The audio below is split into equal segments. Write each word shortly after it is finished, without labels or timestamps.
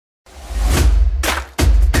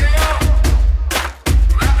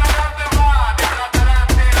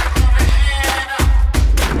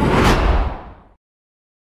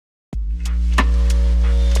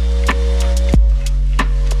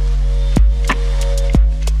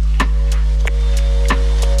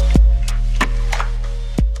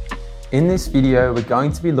In this video, we're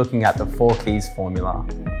going to be looking at the 4 keys formula,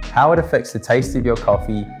 how it affects the taste of your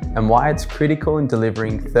coffee, and why it's critical in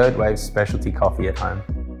delivering third wave specialty coffee at home.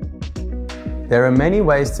 There are many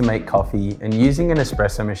ways to make coffee, and using an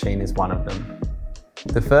espresso machine is one of them.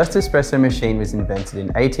 The first espresso machine was invented in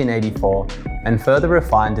 1884 and further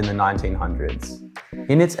refined in the 1900s.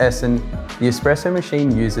 In its essence, the espresso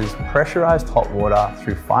machine uses pressurized hot water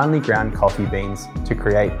through finely ground coffee beans to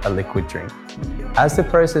create a liquid drink. As the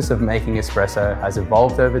process of making espresso has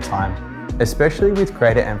evolved over time, especially with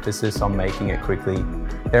greater emphasis on making it quickly,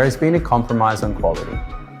 there has been a compromise on quality.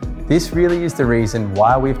 This really is the reason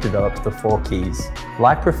why we've developed the 4 keys.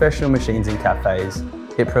 Like professional machines in cafes,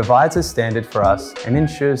 it provides a standard for us and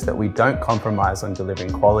ensures that we don't compromise on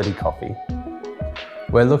delivering quality coffee.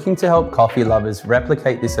 We're looking to help coffee lovers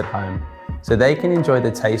replicate this at home so they can enjoy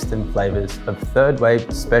the taste and flavors of third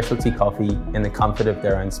wave specialty coffee in the comfort of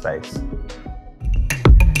their own space.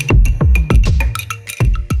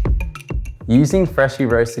 Using freshly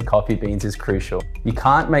roasted coffee beans is crucial. You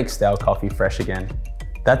can't make stale coffee fresh again.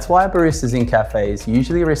 That's why baristas in cafes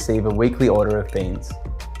usually receive a weekly order of beans,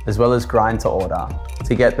 as well as grind to order,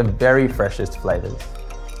 to get the very freshest flavors.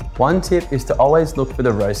 One tip is to always look for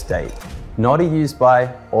the roast date, not a use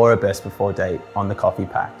by or a best before date on the coffee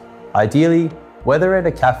pack. Ideally, whether at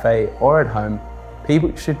a cafe or at home,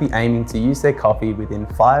 people should be aiming to use their coffee within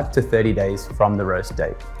 5 to 30 days from the roast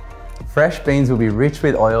date. Fresh beans will be rich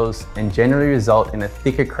with oils and generally result in a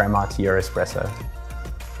thicker crema to your espresso.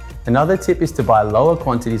 Another tip is to buy lower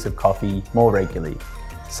quantities of coffee more regularly,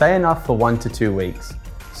 say enough for 1 to 2 weeks,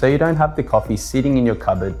 so you don't have the coffee sitting in your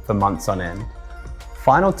cupboard for months on end.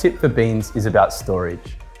 Final tip for beans is about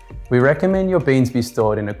storage. We recommend your beans be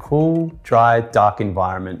stored in a cool, dry, dark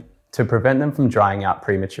environment to prevent them from drying out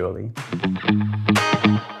prematurely.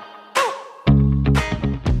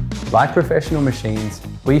 Like professional machines,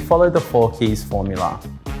 we follow the 4 keys formula.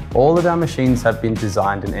 All of our machines have been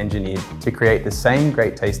designed and engineered to create the same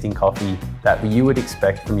great tasting coffee that you would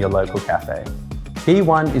expect from your local cafe. Key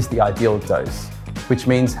 1 is the ideal dose, which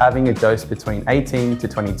means having a dose between 18 to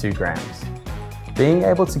 22 grams. Being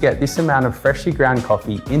able to get this amount of freshly ground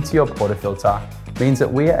coffee into your portafilter means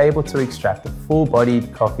that we are able to extract a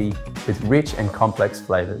full-bodied coffee with rich and complex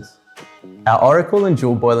flavors. Our Oracle and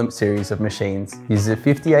Dual Boiler series of machines uses a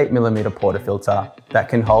 58mm portafilter that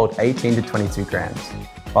can hold 18 to 22 grams,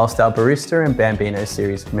 whilst our Barista and Bambino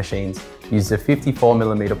series of machines use a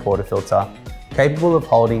 54mm portafilter capable of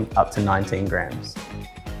holding up to 19 grams.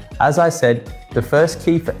 As I said, the first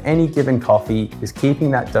key for any given coffee is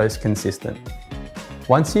keeping that dose consistent.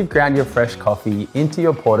 Once you've ground your fresh coffee into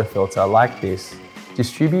your portafilter like this,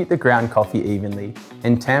 distribute the ground coffee evenly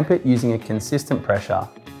and tamp it using a consistent pressure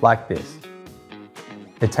like this.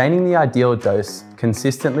 Attaining the ideal dose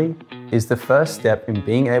consistently is the first step in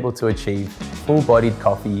being able to achieve full-bodied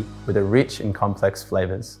coffee with a rich and complex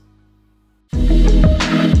flavors.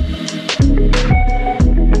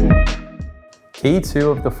 Key 2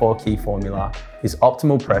 of the 4 key formula is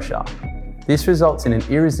optimal pressure. This results in an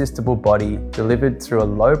irresistible body delivered through a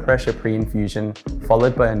low pressure pre-infusion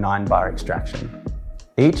followed by a 9-bar extraction.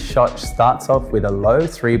 Each shot starts off with a low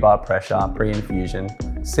 3-bar pressure pre-infusion,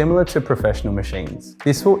 similar to professional machines.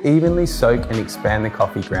 This will evenly soak and expand the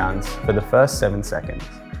coffee grounds for the first 7 seconds.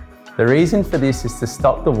 The reason for this is to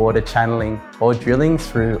stop the water channeling or drilling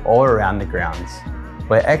through or around the grounds,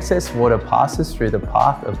 where excess water passes through the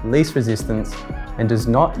path of least resistance and does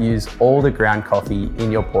not use all the ground coffee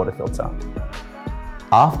in your portafilter.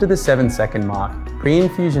 After the 7-second mark,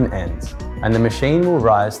 pre-infusion ends, and the machine will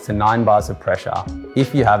rise to 9 bars of pressure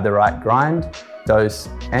if you have the right grind, dose,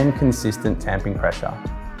 and consistent tamping pressure.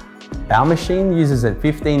 Our machine uses a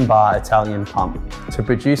 15-bar Italian pump to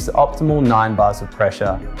produce the optimal 9 bars of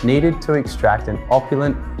pressure needed to extract an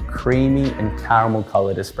opulent, creamy, and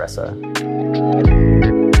caramel-colored espresso.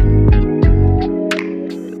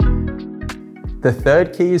 The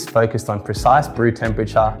third key is focused on precise brew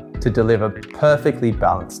temperature to deliver perfectly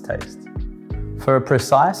balanced taste. For a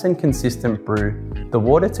precise and consistent brew, the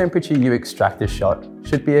water temperature you extract the shot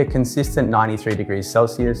should be a consistent 93 degrees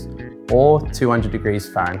Celsius or 200 degrees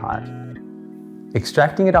Fahrenheit.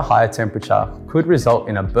 Extracting at a higher temperature could result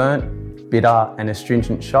in a burnt, bitter, and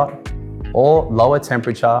astringent shot, or lower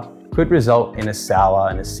temperature could result in a sour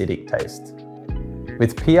and acidic taste.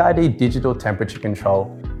 With PID digital temperature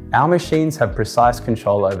control, our machines have precise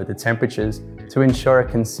control over the temperatures to ensure a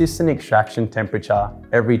consistent extraction temperature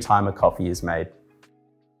every time a coffee is made.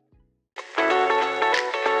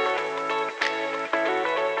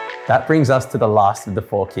 That brings us to the last of the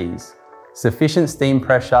 4 keys, sufficient steam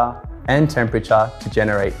pressure and temperature to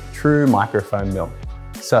generate true microfoam milk.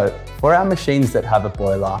 So for our machines that have a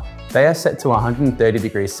boiler, They are set to 130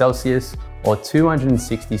 degrees Celsius or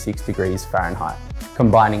 266 degrees Fahrenheit,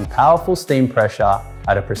 combining powerful steam pressure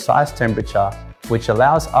at a precise temperature, which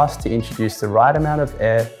allows us to introduce the right amount of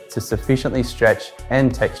air to sufficiently stretch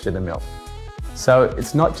and texture the milk. So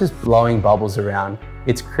it's not just blowing bubbles around,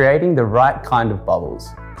 it's creating the right kind of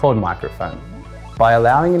bubbles, called microfoam, by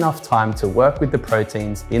allowing enough time to work with the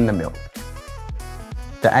proteins in the milk.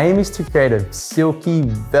 The aim is to create a silky,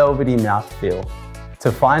 velvety mouthfeel.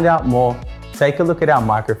 To find out more, take a look at our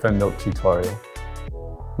microfoam milk tutorial.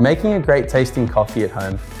 Making a great tasting coffee at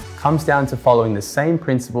home comes down to following the same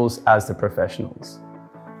principles as the professionals.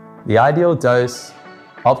 The ideal dose,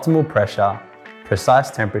 optimal pressure, precise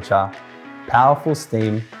temperature, powerful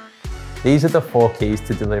steam. These are the 4 keys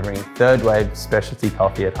to delivering third wave specialty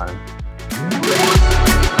coffee at home.